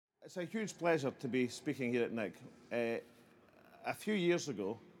It's a huge pleasure to be speaking here at Nigg. A few years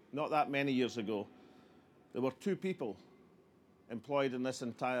ago, not that many years ago, there were two people employed in this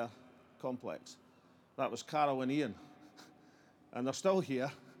entire complex. That was Carol and Ian. And they're still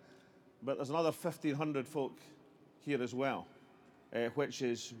here, but there's another 1,500 folk here as well, which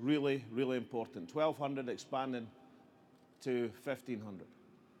is really, really important. 1,200 expanding to 1,500.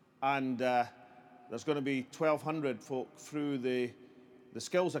 And there's going to be 1,200 folk through the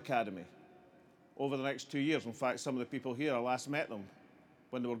Skills Academy over the next 2 years. In fact, some of the people here, I last met them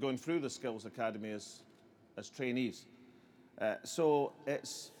when they were going through the Skills Academy as trainees. So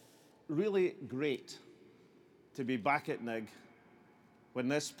it's really great to be back at Nigg when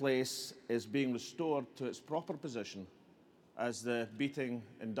this place is being restored to its proper position as the beating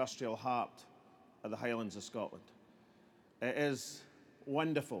industrial heart of the Highlands of Scotland. It is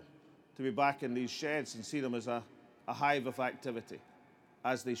wonderful to be back in these sheds and see them as a hive of activity,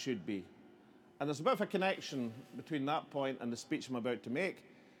 as they should be. And there's a bit of a connection between that point and the speech I'm about to make,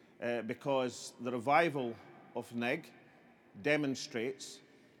 because the revival of Nigg demonstrates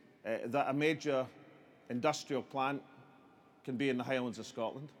that a major industrial plant can be in the Highlands of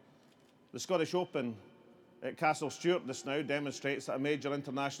Scotland. The Scottish Open at Castle Stewart just now demonstrates that a major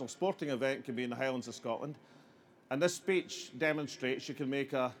international sporting event can be in the Highlands of Scotland. And this speech demonstrates you can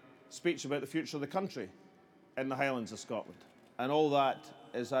make a speech about the future of the country in the Highlands of Scotland. And all that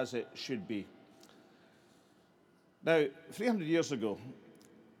is as it should be. Now, 300 years ago,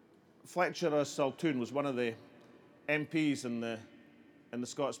 Fletcher Saltoun was one of the MPs in the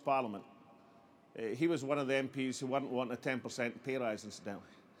Scots Parliament. He was one of the MPs who weren't wanting a 10% pay rise, incidentally.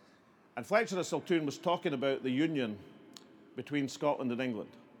 And Fletcher Saltoun was talking about the union between Scotland and England.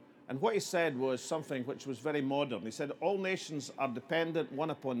 And what he said was something which was very modern. He said, all nations are dependent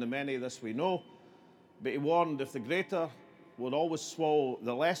one upon the many, this we know. But he warned, if the greater will always swallow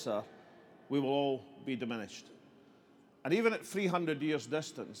the lesser, we will all be diminished. And even at 300 years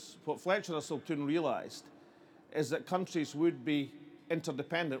distance, what Fletcher Saltoun realised is that countries would be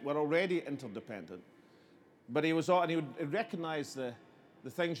interdependent. We're already interdependent. But he would recognise the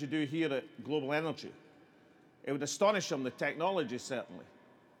things you do here at Global Energy. It would astonish him, the technology certainly.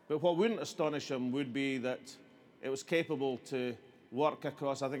 But what wouldn't astonish him would be that it was capable to work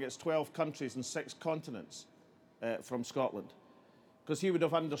across, I think it's 12 countries and 6 continents from Scotland. Because he would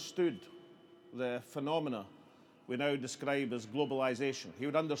have understood the phenomena we now describe as globalisation. He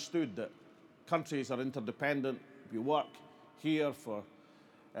would have understood that countries are interdependent. You work here for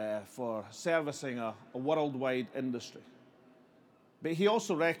servicing a worldwide industry. But he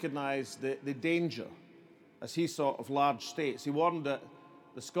also recognised the danger, as he saw, of large states. He warned that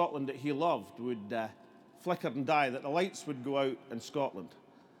the Scotland that he loved would flicker and die, that the lights would go out in Scotland.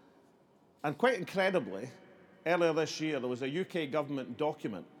 And quite incredibly, earlier this year, there was a UK government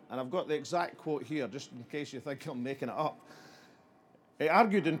document, and I've got the exact quote here, just in case you think I'm making it up. It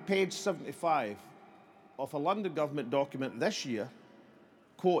argued in page 75 of a London government document this year,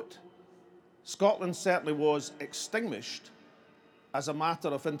 quote, Scotland certainly was extinguished as a matter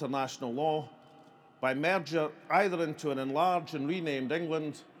of international law by merger either into an enlarged and renamed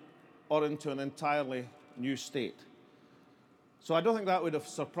England or into an entirely new state. So I don't think that would have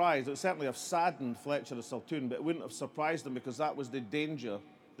surprised, it would certainly have saddened Fletcher Saltoun, but it wouldn't have surprised him because that was the danger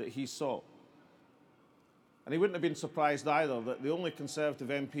that he saw. And he wouldn't have been surprised either that the only Conservative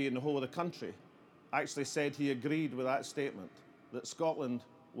MP in the whole of the country actually said he agreed with that statement, that Scotland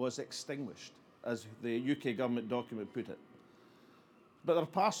was extinguished, as the UK government document put it. But there are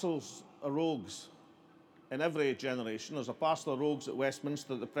parcels of rogues in every generation. There's a parcel of rogues at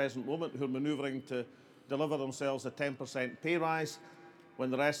Westminster at the present moment who are manoeuvring to deliver themselves a 10% pay rise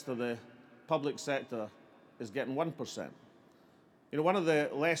when the rest of the public sector is getting 1%. You know, one of the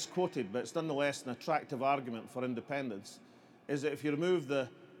less quoted, but it's nonetheless an attractive argument for independence, is that if you remove the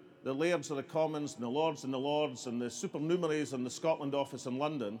lairds of the Commons and the Lords and the supernumeraries in the Scotland office in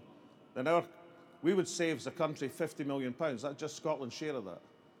London, then we would save as a country £50 million. That's just Scotland's share of that.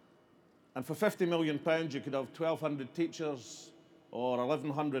 And for £50 million, you could have 1,200 teachers or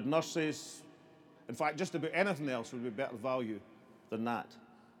 1,100 nurses. In fact, just about anything else would be better value than that.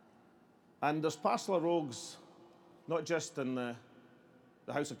 And there's parcel of rogues, not just in the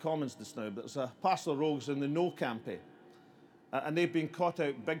House of Commons just now, but there's a parcel of rogues in the No campaign. And they've been caught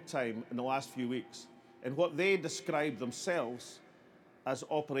out big time in the last few weeks in what they describe themselves as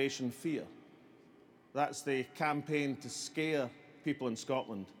Operation Fear. That's the campaign to scare people in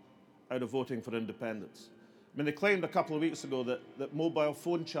Scotland out of voting for independence. I mean, they claimed a couple of weeks ago that mobile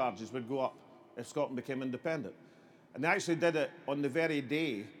phone charges would go up if Scotland became independent. And they actually did it on the very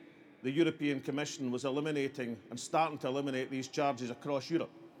day the European Commission was eliminating and starting to eliminate these charges across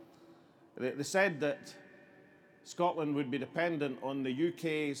Europe. They said that Scotland would be dependent on the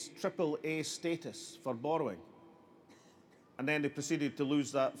UK's AAA status for borrowing. And then they proceeded to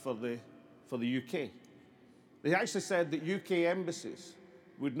lose that for the UK. They actually said that UK embassies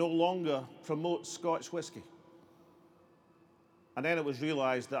would no longer promote Scotch whisky. And then it was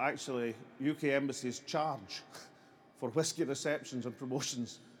realised that actually UK embassies charge for whisky receptions and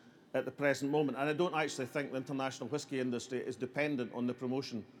promotions at the present moment. And I don't actually think the international whisky industry is dependent on the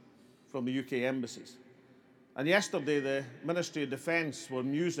promotion from the UK embassies. And yesterday, the Ministry of Defence were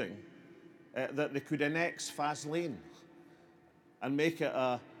musing that they could annex Faslane and make it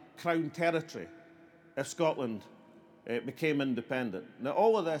a Crown territory if Scotland became independent. Now,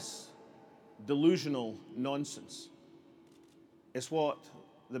 all of this delusional nonsense is what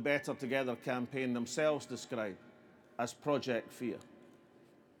the Better Together campaign themselves describe as Project Fear.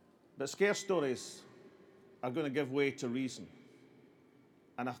 But scare stories are going to give way to reason.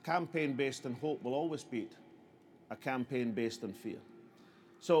 And a campaign based on hope will always beat a campaign based on fear.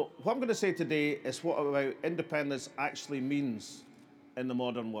 So what I'm going to say today is what about independence actually means in the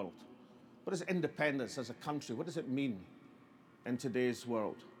modern world. What is independence as a country? What does it mean in today's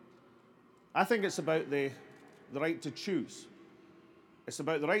world? I think it's about the right to choose. It's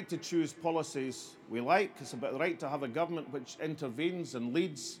about the right to choose policies we like. It's about the right to have a government which intervenes and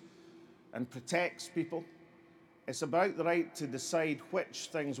leads and protects people. It's about the right to decide which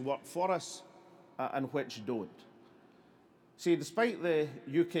things work for us and which don't. See, despite the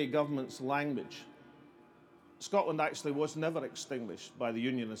UK government's language, Scotland actually was never extinguished by the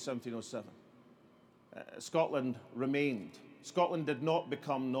Union in 1707. Scotland remained. Scotland did not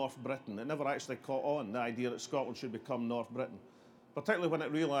become North Britain. It never actually caught on, the idea that Scotland should become North Britain, particularly when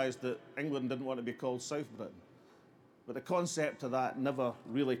it realised that England didn't want to be called South Britain. But the concept of that never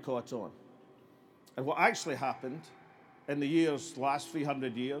really caught on. And what actually happened in the last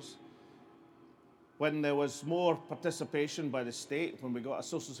 300 years, when there was more participation by the state, when we got a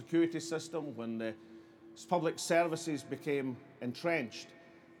social security system, when the public services became entrenched,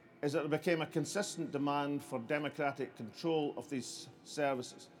 is that there became a consistent demand for democratic control of these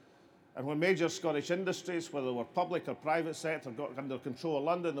services. And when major Scottish industries, whether they were public or private sector, got under control of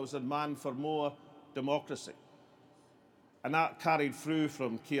London, there was a demand for more democracy. And that carried through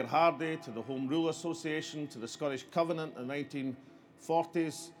from Keir Hardie to the Home Rule Association to the Scottish Covenant in the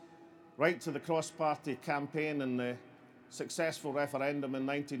 1940s, right to the cross-party campaign and the successful referendum in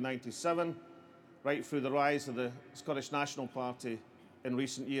 1997, right through the rise of the Scottish National Party in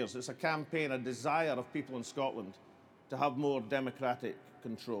recent years. It's a campaign, a desire of people in Scotland to have more democratic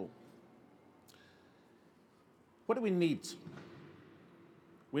control. What do we need?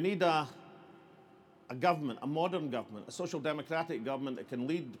 We need a government, a modern government, a social democratic government that can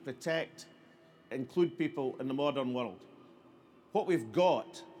lead, protect, include people in the modern world. What we've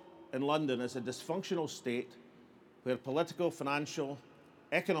got in London is a dysfunctional state where political, financial,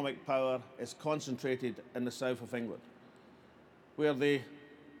 economic power is concentrated in the south of England, where the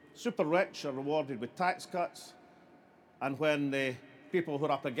super rich are rewarded with tax cuts, and when the people who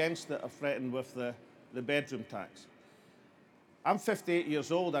are up against it are threatened with the bedroom tax. I'm 58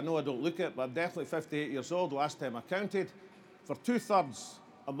 years old. I know I don't look it, but I'm definitely 58 years old. Last time I counted, for two-thirds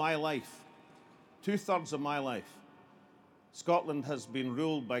of my life, Scotland has been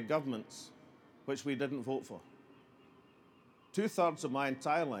ruled by governments which we didn't vote for. Two-thirds of my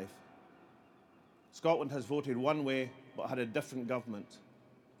entire life, Scotland has voted one way but had a different government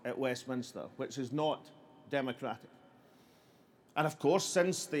at Westminster, which is not democratic. And of course,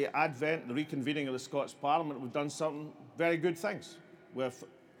 since the advent, the reconvening of the Scots Parliament, we've done some very good things. We've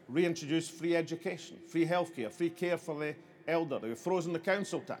reintroduced free education, free healthcare, free care for the elderly. We've frozen the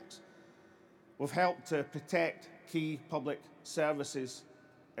council tax. We've helped to protect key public services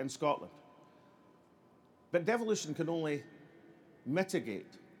in Scotland. But devolution can only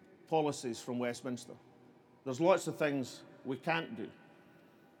mitigate policies from Westminster. There's lots of things we can't do.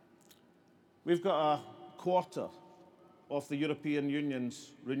 We've got a quarter of the European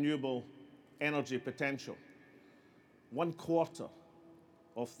Union's renewable energy potential. 1/4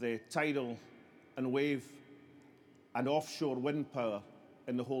 of the tidal and wave and offshore wind power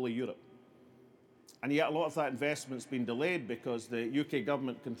in the whole of Europe. And yet a lot of that investment's been delayed because the UK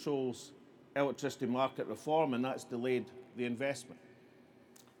government controls electricity market reform, and that's delayed the investment.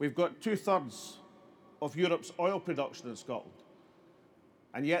 We've got 2/3 of Europe's oil production in Scotland.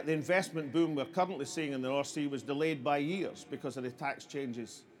 And yet the investment boom we're currently seeing in the North Sea was delayed by years because of the tax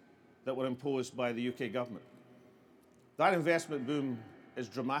changes that were imposed by the UK government. That investment boom is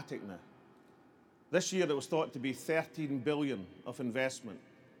dramatic now. This year it was thought to be 13 billion of investment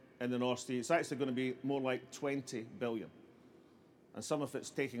in the North Sea. It's actually going to be more like 20 billion. And some of it's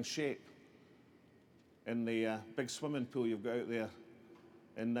taking shape in the big swimming pool you've got out there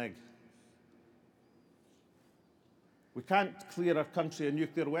in Nigg. We can't clear our country of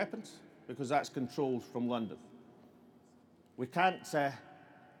nuclear weapons because that's controlled from London. We can't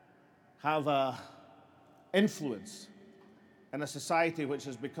have influence in a society which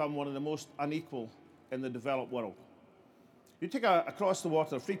has become one of the most unequal in the developed world. You take across the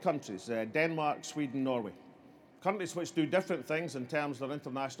water, 3 countries, Denmark, Sweden, Norway. Countries which do different things in terms of their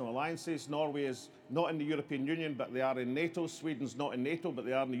international alliances. Norway is not in the European Union, but they are in NATO. Sweden's not in NATO, but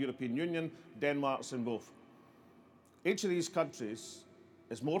they are in the European Union. Denmark's in both. Each of these countries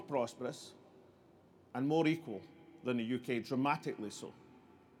is more prosperous and more equal than the UK, dramatically so.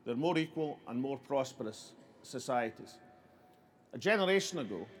 They're more equal and more prosperous societies. A generation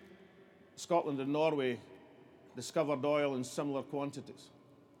ago, Scotland and Norway discovered oil in similar quantities.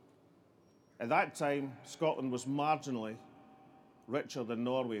 At that time, Scotland was marginally richer than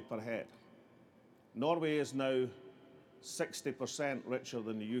Norway per head. Norway is now 60% richer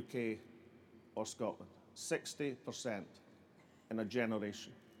than the UK or Scotland. 60% in a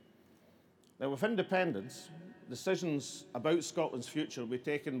generation. Now, with independence, decisions about Scotland's future will be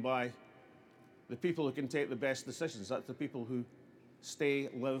taken by the people who can take the best decisions. That's the people who stay,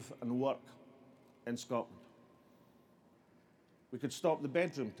 live, and work in Scotland. We could stop the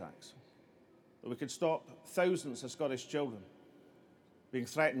bedroom tax. We could stop thousands of Scottish children being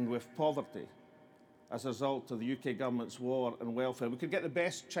threatened with poverty as a result of the UK government's war on welfare. We could get the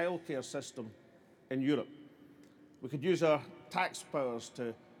best childcare system in Europe. We could use our tax powers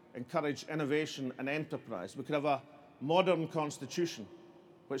to encourage innovation and enterprise. We could have a modern constitution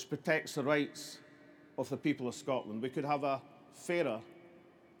which protects the rights of the people of Scotland. We could have a fairer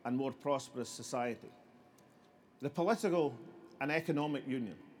and more prosperous society. The political and economic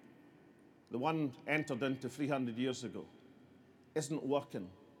union, the one entered into 300 years ago, isn't working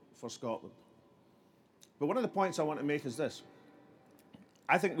for Scotland. But one of the points I want to make is this.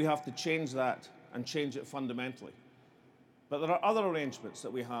 I think we have to change that and change it fundamentally. But there are other arrangements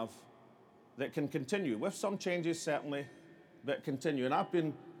that we have that can continue, with some changes certainly, but continue. And I've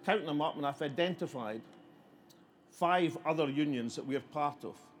been counting them up and I've identified 5 other unions that we're part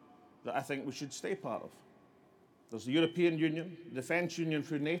of that I think we should stay part of. There's the European Union, the Defence Union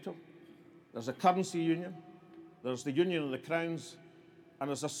through NATO, there's a currency union, there's the Union of the Crowns, and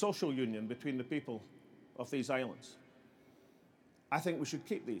there's a social union between the people of these islands. I think we should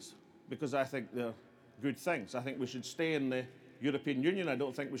keep these because I think they're good things. I think we should stay in the European Union. I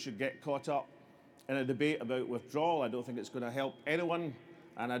don't think we should get caught up in a debate about withdrawal. I don't think it's going to help anyone,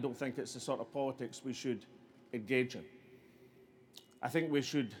 and I don't think it's the sort of politics we should engage in. I think we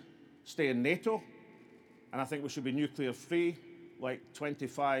should stay in NATO, and I think we should be nuclear free, like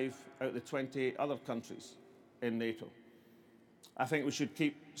 25 out of the 28 other countries in NATO. I think we should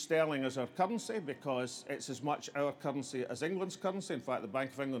keep sterling as our currency because it's as much our currency as England's currency. In fact, the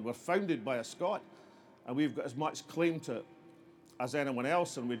Bank of England were founded by a Scot, and we've got as much claim to it as anyone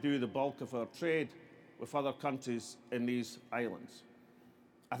else, and we do the bulk of our trade with other countries in these islands.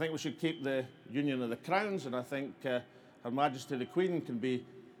 I think we should keep the Union of the Crowns, and I think Her Majesty the Queen can be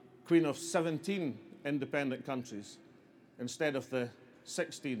Queen of 17 independent countries instead of the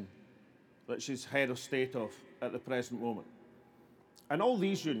 16 that she's head of state of at the present moment. And all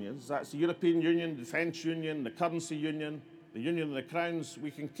these unions, that's the European Union, the Defence Union, the Currency Union, the Union of the Crowns,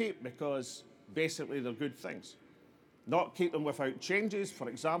 we can keep because basically they're good things. Not keep them without changes. For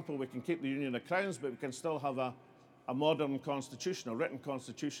example, we can keep the Union of the Crowns, but we can still have a modern constitution, a written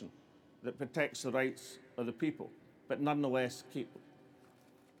constitution that protects the rights of the people, but nonetheless keep them.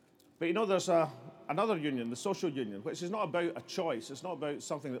 But you know, there's another union, the social union, which is not about a choice. It's not about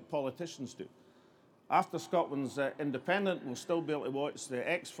something that politicians do. After Scotland's independent, we'll still be able to watch the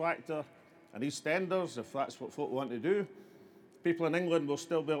X Factor and EastEnders, if that's what folk want to do. People in England will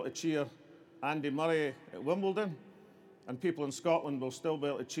still be able to cheer Andy Murray at Wimbledon, and people in Scotland will still be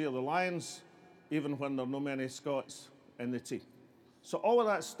able to cheer the Lions, even when there are no many Scots in the team. So all of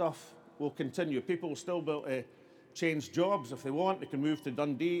that stuff will continue. People will still be able to change jobs if they want. They can move to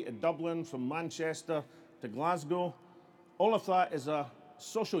Dundee, to Dublin, from Manchester to Glasgow. All of that is a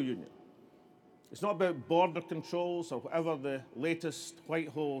social union. It's not about border controls or whatever the latest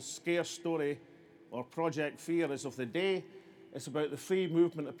Whitehall scare story or Project Fear is of the day. It's about the free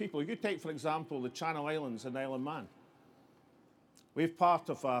movement of people. You take, for example, the Channel Islands and Isle of Man. We're part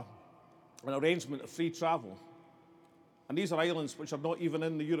of an arrangement of free travel. And these are islands which are not even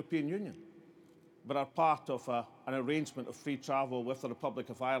in the European Union, but are part of an arrangement of free travel with the Republic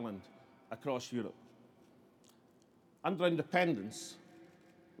of Ireland across Europe. Under independence,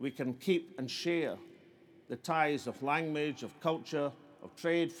 we can keep and share the ties of language, of culture, of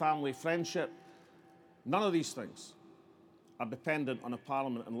trade, family, friendship, None of these things are dependent on a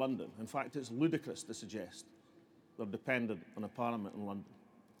parliament in London. In fact, it's ludicrous to suggest they're dependent on a parliament in London.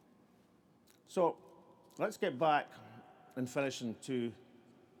 So let's get back and finishing to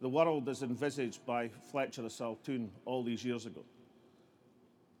the world as envisaged by Fletcher of Saltoun all these years ago.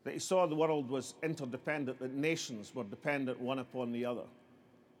 That he saw the world was interdependent, that nations were dependent one upon the other.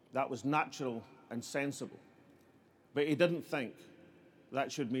 That was natural and sensible. But he didn't think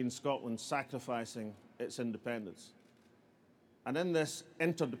that should mean Scotland sacrificing its independence. And in this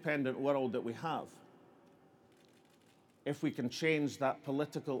interdependent world that we have, if we can change that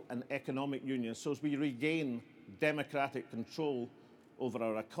political and economic union so as we regain democratic control over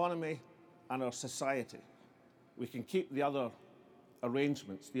our economy and our society, we can keep the other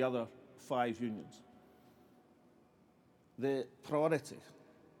arrangements, the other 5 unions. The priority,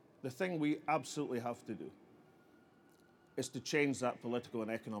 the thing we absolutely have to do, is to change that political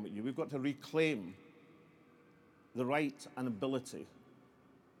and economic union. We've got to reclaim the right and ability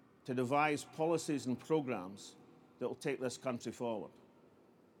to devise policies and programs that will take this country forward.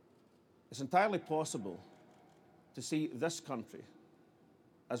 It's entirely possible to see this country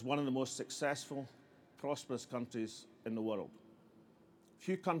as one of the most successful, prosperous countries in the world.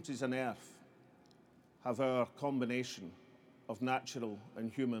 Few countries on earth have our combination of natural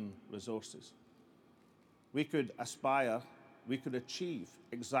and human resources. We could aspire, we could achieve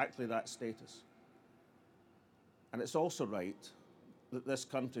exactly that status. And it's also right that this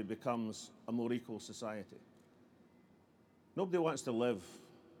country becomes a more equal society. Nobody wants to live,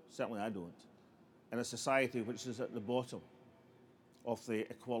 certainly I don't, in a society which is at the bottom of the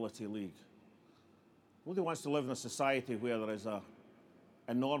equality league. Nobody wants to live in a society where there is an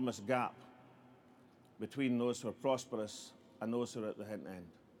enormous gap between those who are prosperous and those who are at the hint end.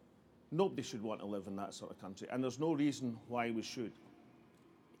 Nobody should want to live in that sort of country, and there's no reason why we should.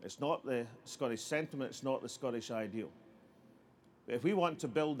 It's not the Scottish sentiment, it's not the Scottish ideal. But if we want to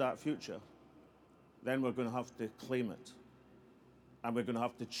build that future, then we're going to have to claim it. And we're going to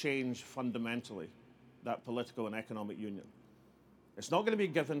have to change fundamentally that political and economic union. It's not going to be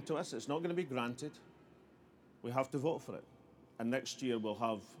given to us, it's not going to be granted. We have to vote for it. And next year we'll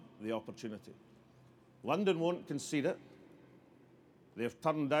have the opportunity. London won't concede it. They've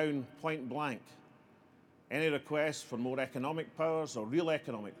turned down point blank any request for more economic powers or real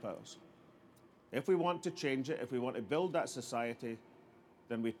economic powers. If we want to change it, if we want to build that society,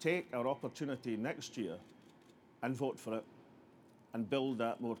 then we take our opportunity next year and vote for it and build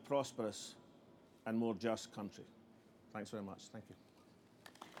that more prosperous and more just country. Thanks very much. Thank you.